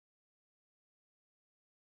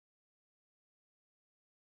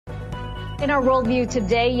In our worldview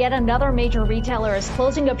today, yet another major retailer is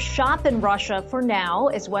closing up shop in Russia for now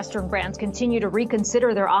as Western brands continue to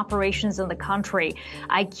reconsider their operations in the country.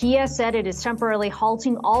 Ikea said it is temporarily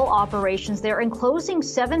halting all operations there and closing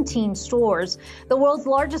 17 stores. The world's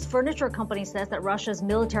largest furniture company says that Russia's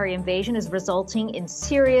military invasion is resulting in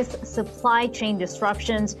serious supply chain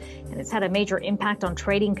disruptions, and it's had a major impact on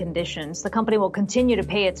trading conditions. The company will continue to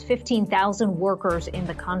pay its 15,000 workers in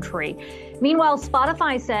the country. Meanwhile,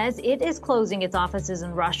 Spotify says it is closing its offices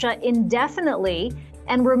in Russia indefinitely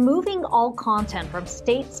and removing all content from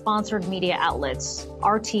state-sponsored media outlets,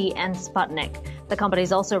 RT and Sputnik. The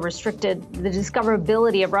company's also restricted the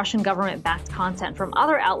discoverability of Russian government-backed content from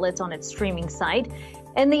other outlets on its streaming site.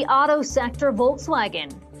 In the auto sector,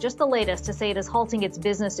 Volkswagen, just the latest to say it is halting its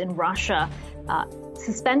business in Russia,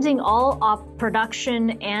 suspending all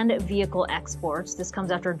production and vehicle exports. This comes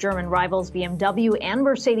after German rivals BMW and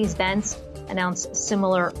Mercedes-Benz announced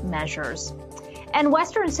similar measures. And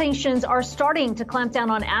Western sanctions are starting to clamp down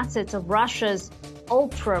on assets of Russia's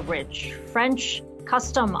ultra-rich. French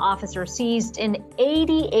custom officer seized an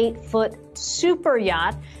 88-foot super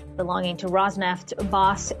yacht belonging to Rosneft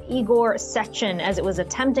boss Igor Sechin as it was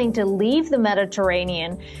attempting to leave the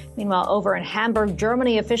Mediterranean. Meanwhile, over in Hamburg,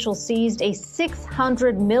 Germany, officials seized a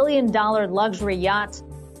 $600 million luxury yacht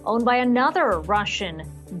owned by another Russian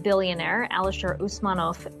billionaire, Alisher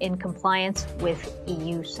Usmanov, in compliance with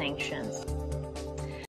EU sanctions.